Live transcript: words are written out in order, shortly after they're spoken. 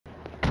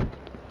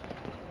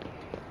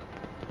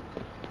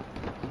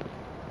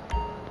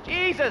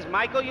Jesus,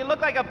 Michael, you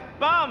look like a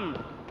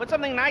bum. Put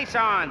something nice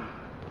on.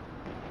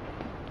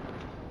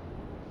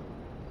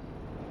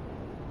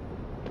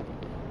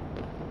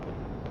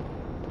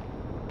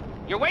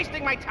 You're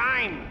wasting my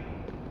time.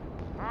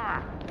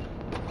 Ah.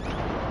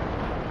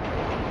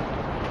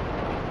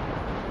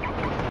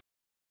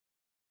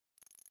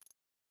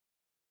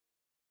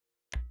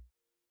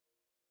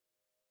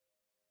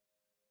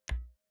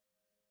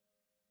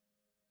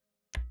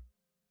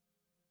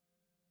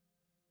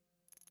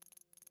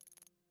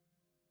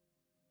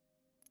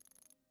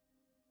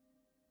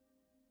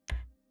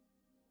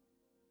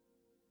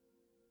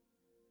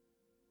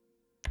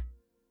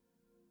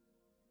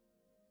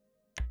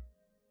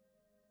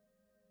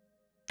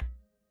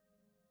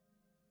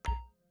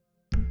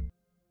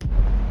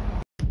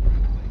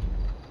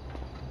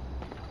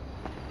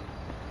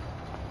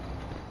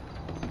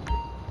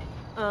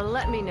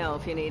 Let me know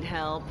if you need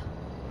help.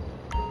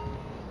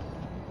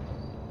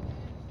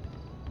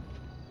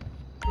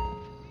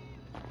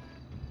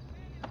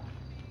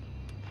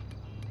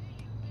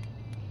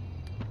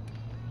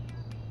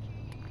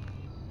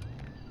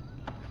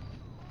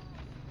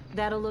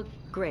 That'll look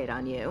great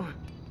on you.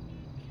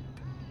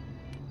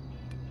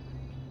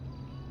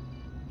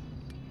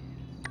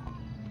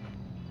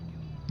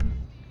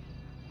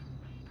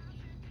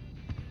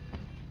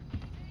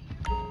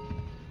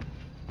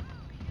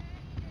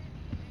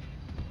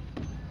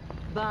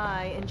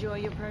 Bye. Enjoy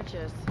your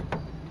purchase.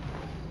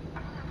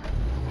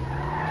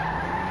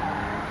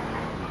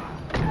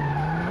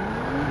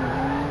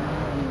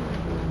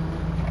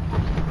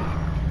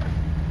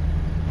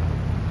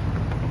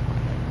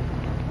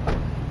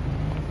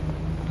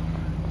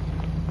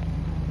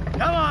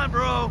 Come on,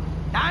 bro.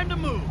 Time to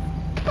move.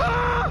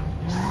 Ah!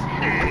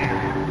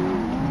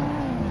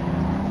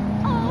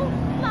 Oh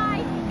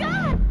my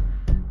God!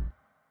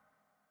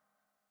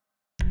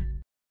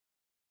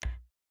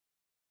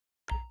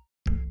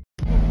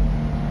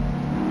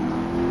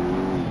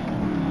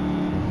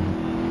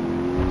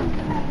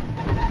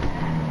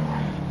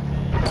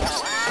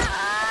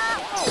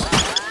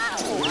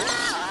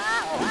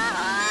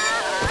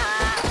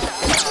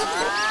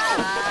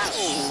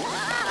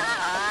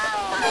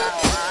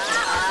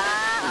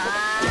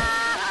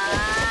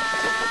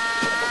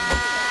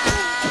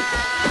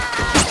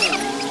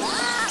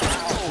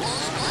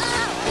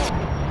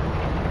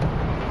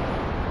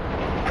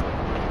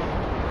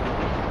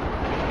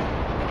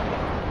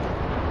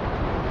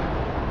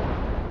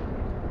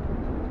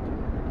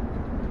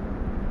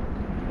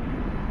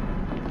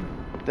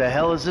 The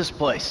hell is this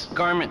place?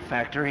 Garment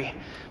factory.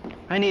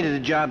 I needed a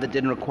job that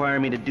didn't require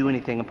me to do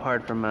anything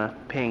apart from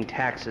paying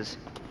taxes.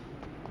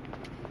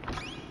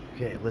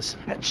 Okay, listen.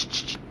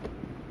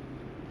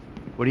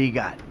 What do you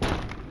got?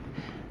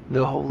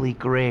 The Holy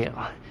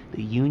Grail.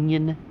 The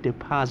Union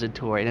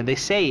Depository. And they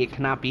say it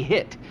cannot be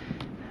hit.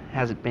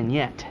 Hasn't been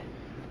yet.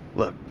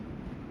 Look,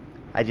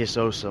 I just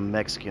owe some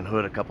Mexican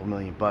hood a couple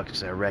 $1,000,000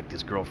 because I wrecked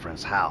his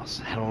girlfriend's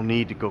house. I don't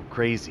need to go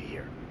crazy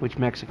here. Which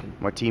Mexican?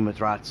 Martin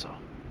Madrazo.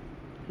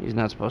 He's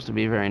not supposed to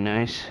be very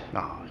nice.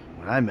 Oh,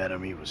 when I met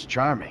him, he was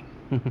charming.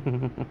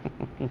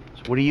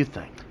 So what do you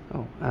think?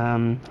 Oh,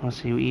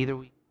 let's see, either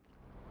we...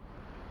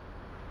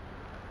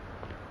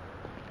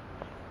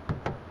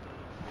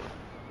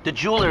 The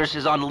Jewelers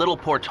is on Little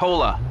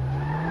Portola.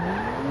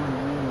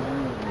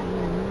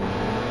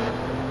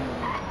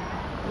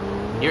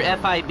 Your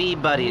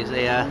FIB buddies,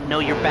 they, know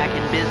you're back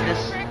in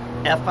business?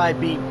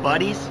 FIB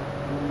buddies?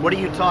 What are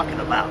you talking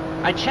about?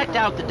 I checked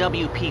out the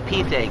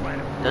WPP thing.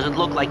 Doesn't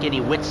look like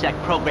any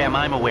WITSEC program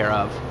I'm aware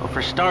of. Well,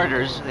 for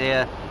starters,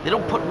 they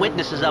don't put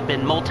witnesses up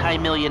in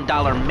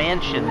multi-million-dollar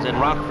mansions in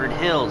Rockford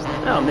Hills.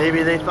 No,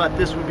 maybe they thought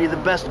this would be the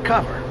best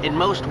cover. And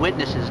most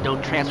witnesses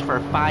don't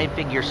transfer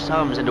five-figure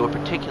sums into a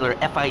particular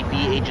FIB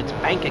agent's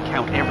bank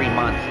account every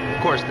month.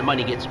 Of course, the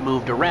money gets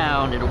moved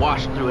around and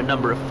washed through a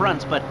number of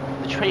fronts, but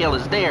the trail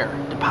is there.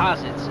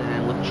 Deposits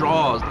and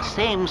withdrawals, the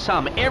same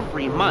sum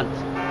every month.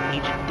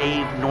 Agent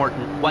Dave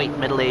Norton, white,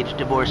 middle-aged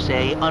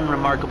divorcee,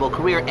 unremarkable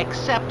career,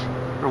 except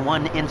for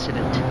one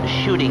incident, the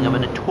shooting of a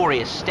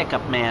notorious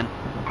stick-up man,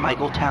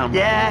 Michael Townley.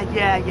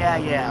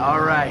 Yeah, all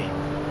right.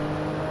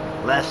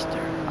 Lester,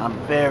 I'm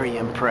very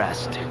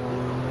impressed.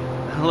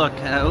 Look,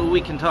 we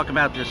can talk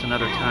about this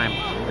another time.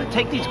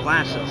 Take these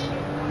glasses.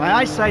 My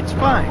eyesight's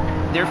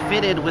fine. They're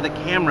fitted with a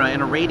camera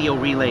and a radio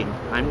relay.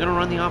 I'm gonna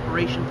run the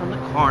operation from the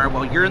car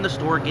while you're in the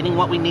store getting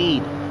what we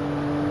need.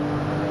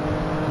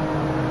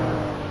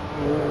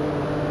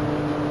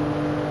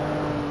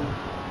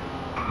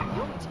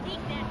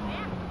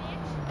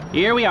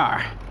 Here we are.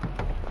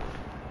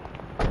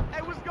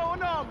 Hey, what's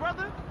going on,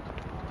 brother?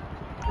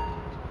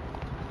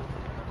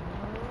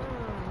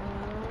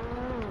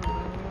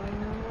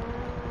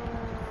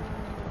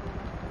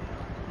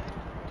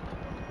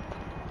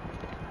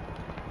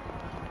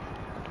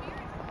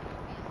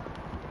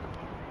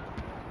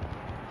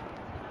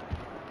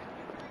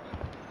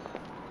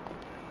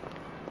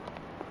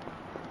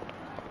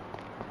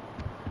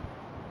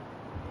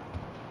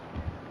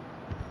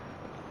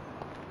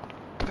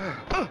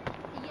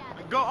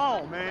 Go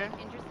on, man.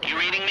 You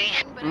reading me?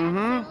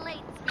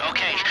 Mm-hmm.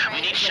 Okay,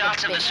 we need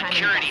shots of the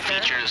security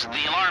features,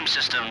 the alarm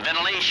system,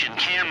 ventilation,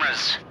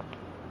 cameras.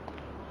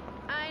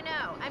 I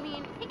know. I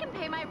mean, he can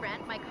pay my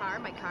rent, my car,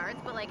 my cards,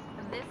 but like,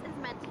 this is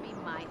meant to be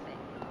my thing.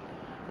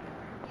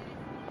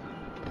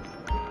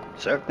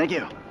 Sir, thank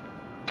you.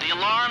 The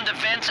alarm, the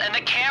vents, and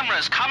the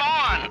cameras, come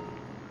on!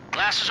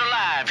 Glasses are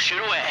live, shoot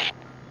away.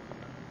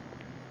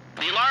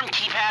 The alarm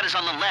keypad is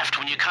on the left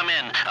when you come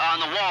in, on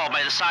the wall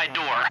by the side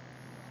door.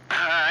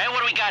 Alright, what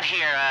do we got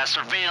here?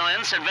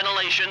 Surveillance and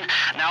ventilation.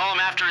 Now all I'm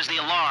after is the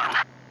alarm.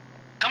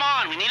 Come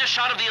on, we need a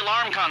shot of the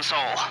alarm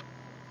console.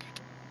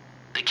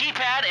 The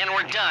keypad and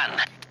we're done.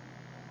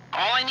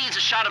 All I need is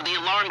a shot of the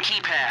alarm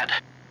keypad.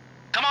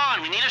 Come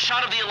on, we need a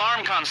shot of the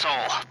alarm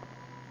console.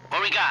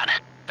 What we got?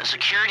 A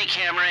security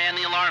camera and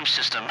the alarm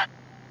system.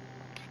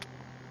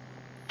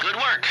 Good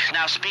work.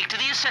 Now speak to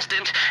the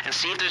assistant and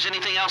see if there's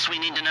anything else we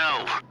need to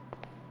know.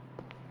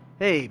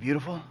 Hey,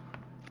 beautiful.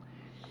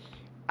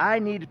 I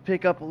need to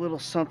pick up a little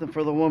something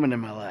for the woman in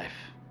my life.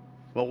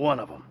 Well, one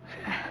of them.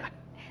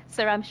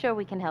 Sir, I'm sure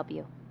we can help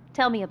you.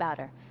 Tell me about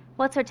her.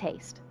 What's her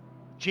taste?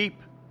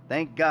 Cheap,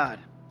 thank God.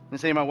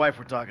 This ain't my wife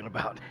we're talking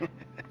about.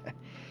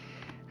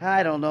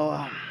 I don't know.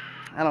 I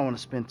don't want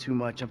to spend too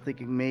much. I'm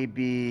thinking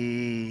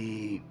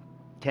maybe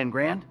 10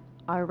 grand?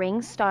 Our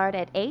rings start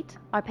at 8,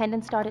 our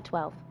pendants start at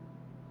 12.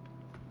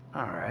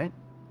 All right.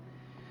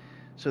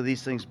 So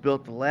these things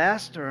built to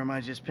last, or am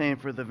I just paying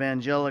for the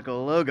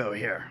Evangelical logo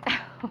here?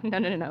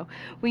 No.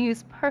 We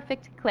use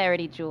perfect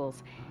clarity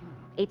jewels.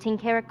 18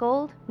 karat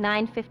gold,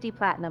 950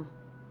 platinum.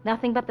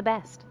 Nothing but the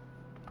best.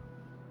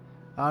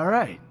 All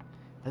right.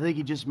 I think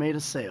you just made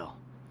a sale.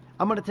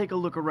 I'm gonna take a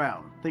look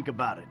around. Think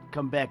about it.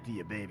 Come back to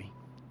you, baby.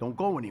 Don't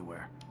go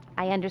anywhere.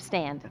 I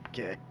understand.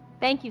 Okay.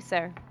 Thank you,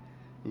 sir.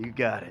 You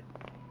got it.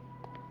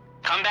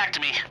 Come back to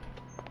me.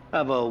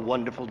 Have a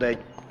wonderful day.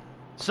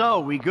 So,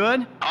 we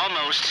good?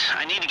 Almost.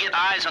 I need to get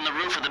eyes on the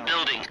roof of the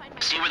building.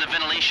 See where the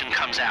ventilation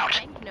comes out.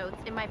 Banknotes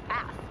in my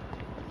path.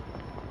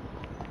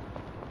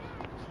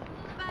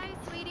 Bye,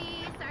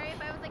 sweetie. Sorry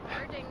if I was like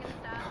urging and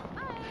stuff.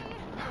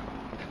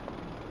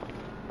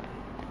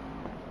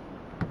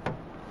 Bye.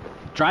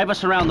 Drive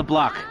us around the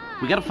block.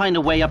 We gotta find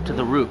a way up to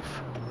the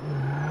roof.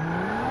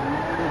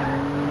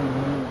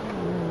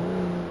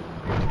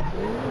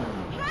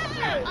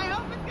 I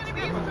hope it's gonna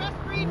be a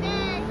stress-free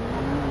day.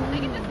 I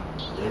can just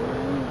eat you.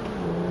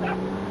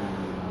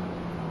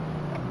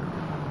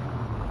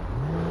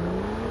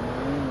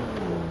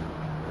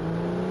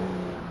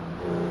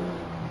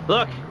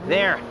 Look,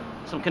 there.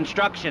 Some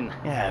construction.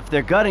 Yeah, if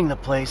they're gutting the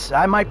place,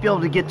 I might be able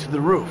to get to the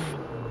roof.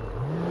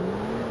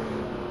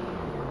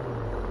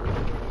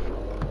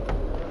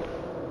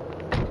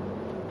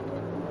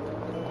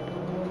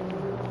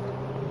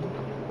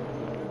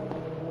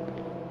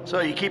 So,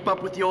 you keep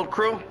up with the old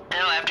crew?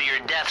 Well, after your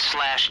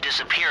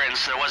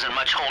death/disappearance, there wasn't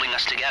much holding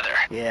us together.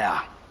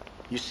 Yeah.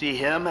 You see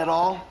him at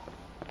all?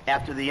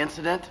 After the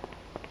incident?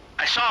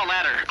 I saw a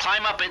ladder.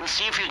 Climb up it and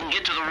see if you can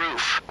get to the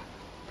roof.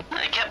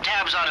 I kept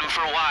tabs on him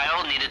for a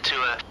while. Needed to,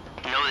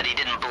 know that he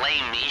didn't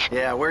blame me.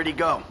 Yeah, where'd he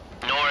go?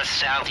 North,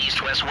 south,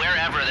 east, west,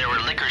 wherever there were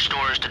liquor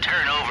stores to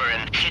turn over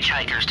and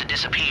hitchhikers to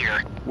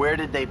disappear. Where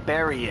did they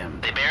bury him?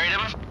 They buried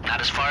him?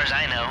 Not as far as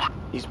I know.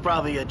 He's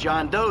probably a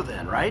John Doe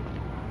then, right?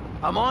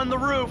 I'm on the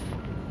roof.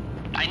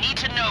 I need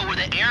to know where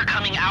the air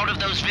coming out of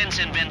those vents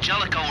in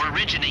Vangelico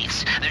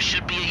originates. There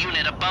should be a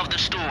unit above the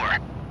store.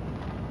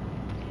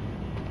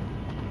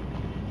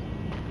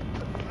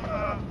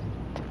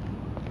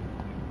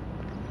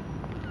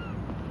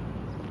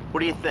 What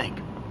do you think?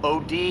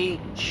 OD?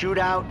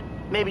 Shootout?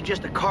 Maybe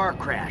just a car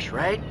crash,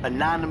 right?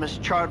 Anonymous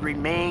charred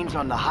remains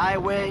on the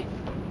highway?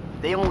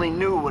 They only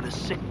knew what a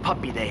sick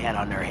puppy they had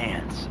on their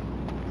hands.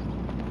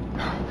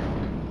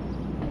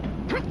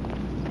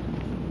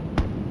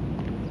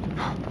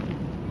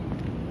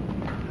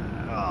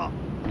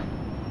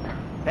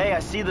 Hey, I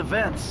see the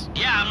vents.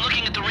 Yeah, I'm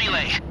looking at the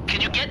relay.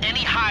 Can you get any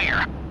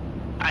higher?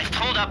 I've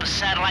pulled up a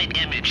satellite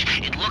image.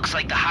 It looks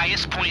like the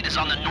highest point is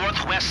on the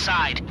northwest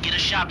side. Get a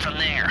shot from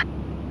there.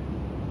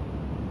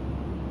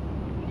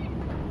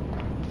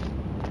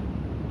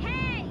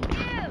 Hey,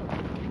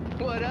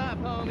 you! What up,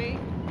 homie?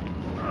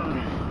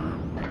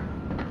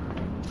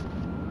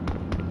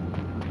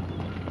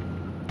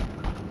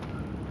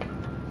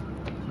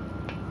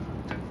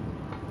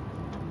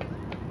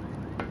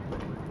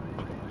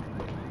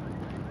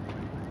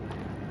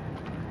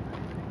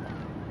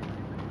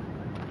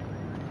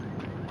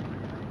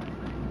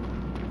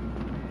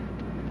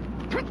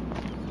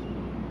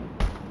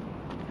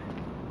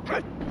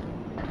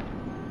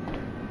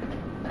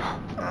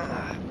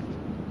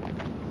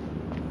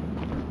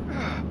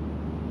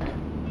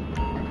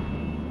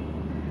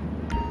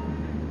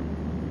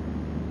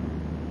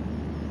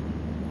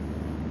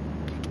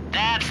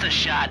 That's the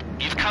shot.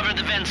 You've covered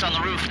the vents on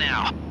the roof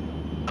now.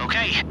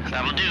 Okay,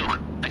 that'll do.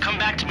 Now come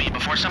back to me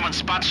before someone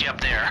spots you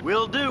up there.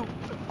 Will do.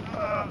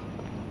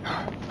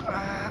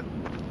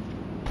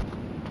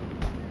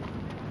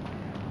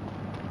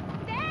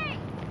 Stay!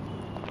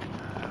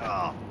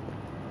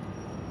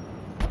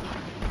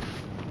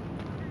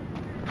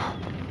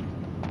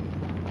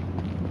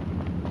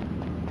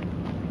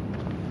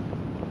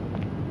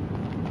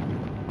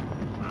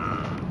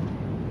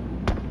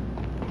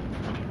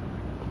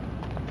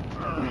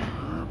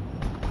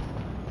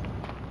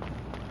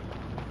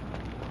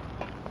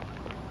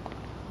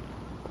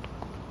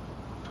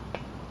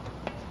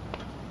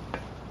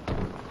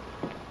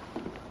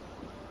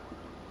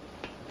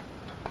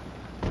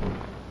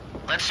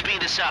 Let's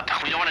speed this up.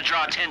 We don't want to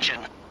draw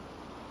attention.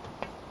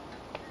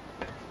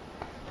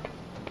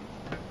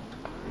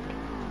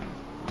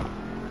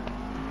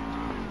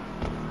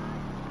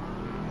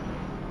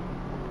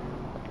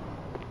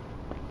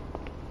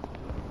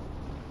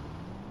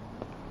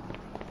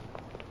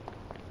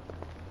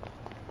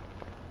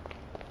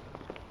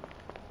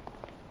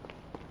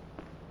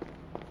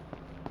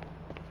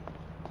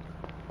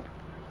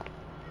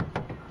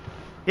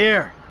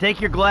 Here,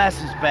 take your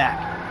glasses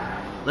back.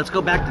 Let's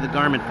go back to the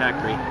garment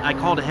factory. I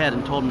called ahead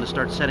and told him to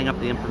start setting up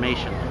the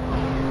information.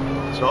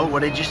 So, what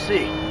did you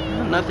see?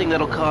 Nothing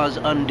that'll cause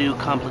undue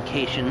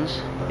complications.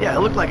 Yeah, it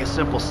looked like a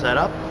simple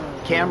setup.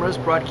 Cameras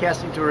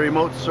broadcasting to a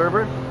remote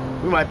server.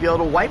 We might be able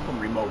to wipe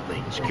them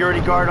remotely. Security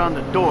guard on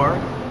the door.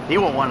 He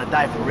won't want to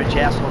die for rich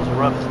assholes to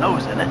rub his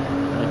nose in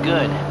it.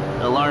 Good.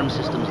 The alarm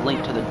system's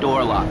linked to the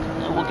door lock.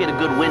 We'll get a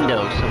good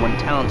window so someone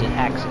talented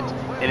hacks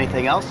it.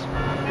 Anything else?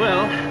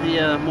 Well,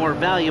 the more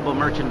valuable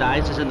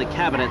merchandise is in the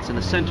cabinets in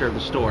the center of the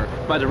store,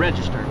 by the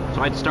register,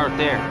 so I'd start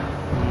there.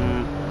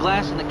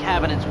 Glass in the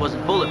cabinets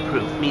wasn't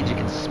bulletproof, means you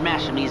can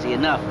smash them easy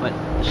enough, but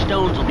the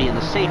stones will be in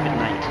the safe at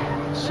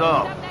night.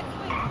 So,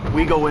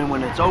 we go in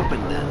when it's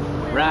open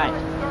then? Right.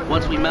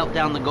 Once we melt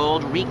down the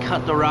gold,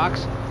 recut the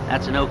rocks,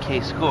 that's an okay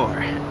score.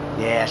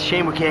 Yeah,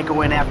 shame we can't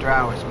go in after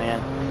hours,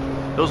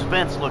 man. Those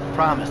vents look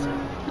promising.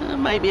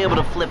 Might be able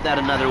to flip that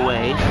another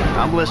way.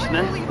 I'm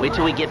listening. Wait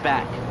till we get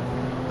back.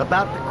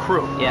 About the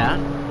crew. Yeah?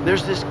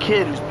 There's this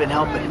kid who's been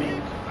helping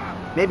me.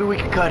 Maybe we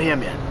could cut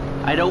him in.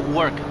 I don't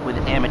work with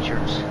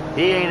amateurs.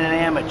 He ain't an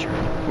amateur.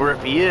 Or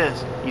if he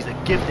is, he's a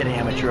gifted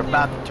amateur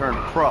about to turn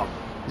pro.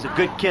 He's a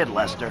good kid,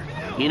 Lester.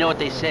 You know what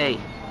they say.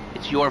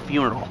 It's your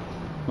funeral.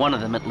 One of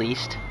them, at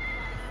least.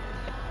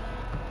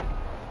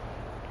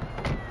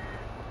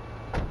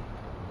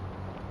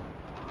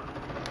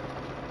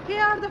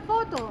 Here are the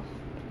photos.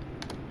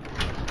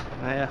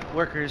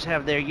 Workers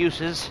have their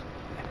uses.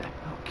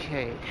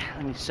 Okay,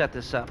 let me set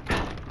this up.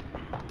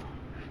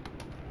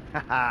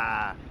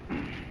 Haha.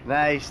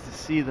 Nice to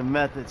see the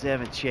methods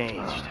haven't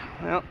changed.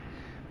 Well,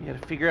 we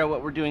gotta figure out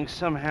what we're doing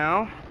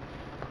somehow.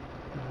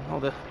 All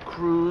the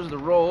crews, the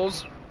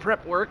rolls,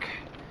 prep work.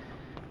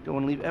 Don't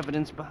want to leave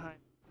evidence behind.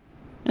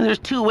 Now, there's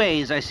two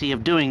ways I see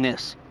of doing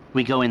this.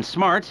 We go in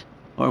smart,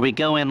 or we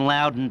go in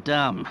loud and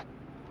dumb.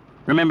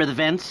 Remember the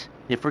vents?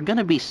 If we're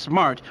gonna be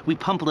smart, we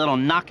pump a little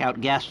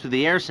knockout gas through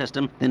the air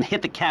system, then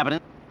hit the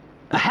cabinet.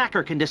 A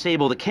hacker can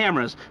disable the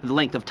cameras. The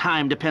length of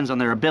time depends on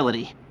their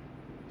ability.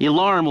 The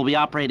alarm will be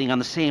operating on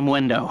the same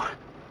window.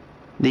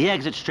 The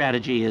exit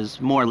strategy is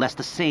more or less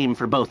the same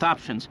for both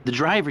options. The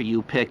driver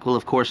you pick will,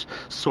 of course,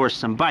 source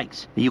some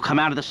bikes. You come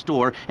out of the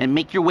store and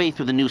make your way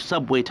through the new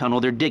subway tunnel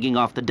they're digging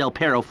off the Del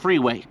Perro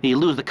freeway. You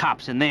lose the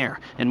cops in there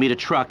and meet a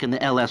truck in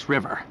the LS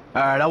River.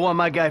 All right, I want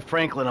my guy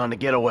Franklin on the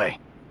getaway.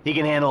 He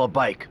can handle a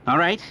bike. All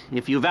right,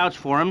 if you vouch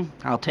for him,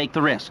 I'll take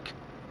the risk.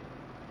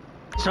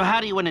 So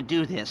how do you want to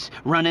do this?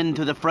 Run in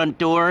through the front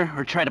door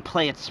or try to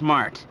play it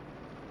smart?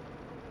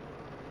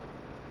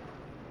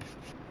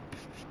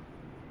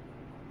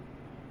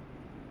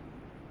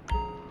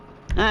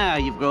 Ah,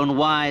 you've grown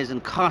wise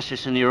and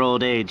cautious in your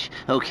old age.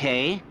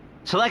 Okay.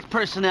 Select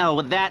personnel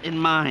with that in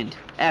mind.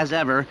 As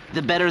ever,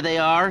 the better they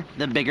are,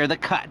 the bigger the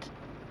cut.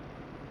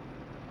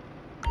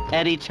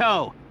 Eddie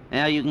Toe.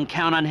 Now you can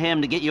count on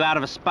him to get you out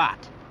of a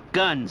spot.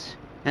 Guns.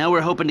 Now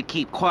we're hoping to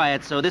keep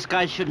quiet, so this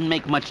guy shouldn't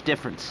make much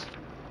difference.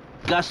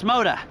 Gus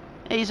Moda.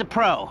 He's a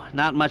pro.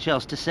 Not much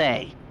else to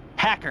say.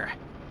 Hacker.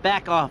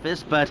 Back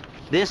office, but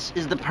this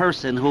is the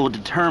person who will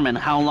determine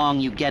how long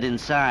you get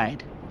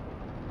inside.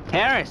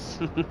 Harris.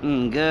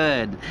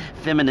 Good.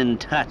 Feminine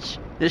touch.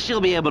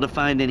 She'll be able to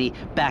find any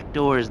back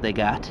doors they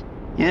got.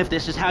 If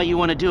this is how you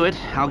want to do it,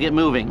 I'll get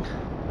moving.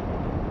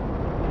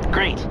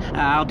 Great.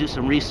 I'll do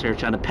some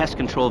research on the pest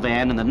control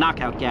van and the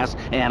knockout gas,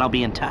 and I'll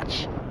be in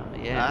touch.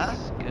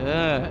 Yes.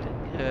 Good.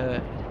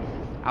 Good.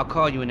 I'll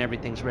call you when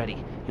everything's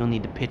ready. You'll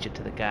need to pitch it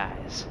to the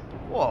guys.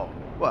 Whoa,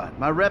 what?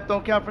 My rep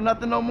don't count for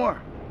nothing no more?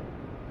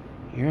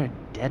 You're a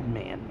dead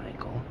man,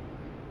 Michael.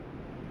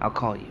 I'll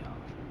call you.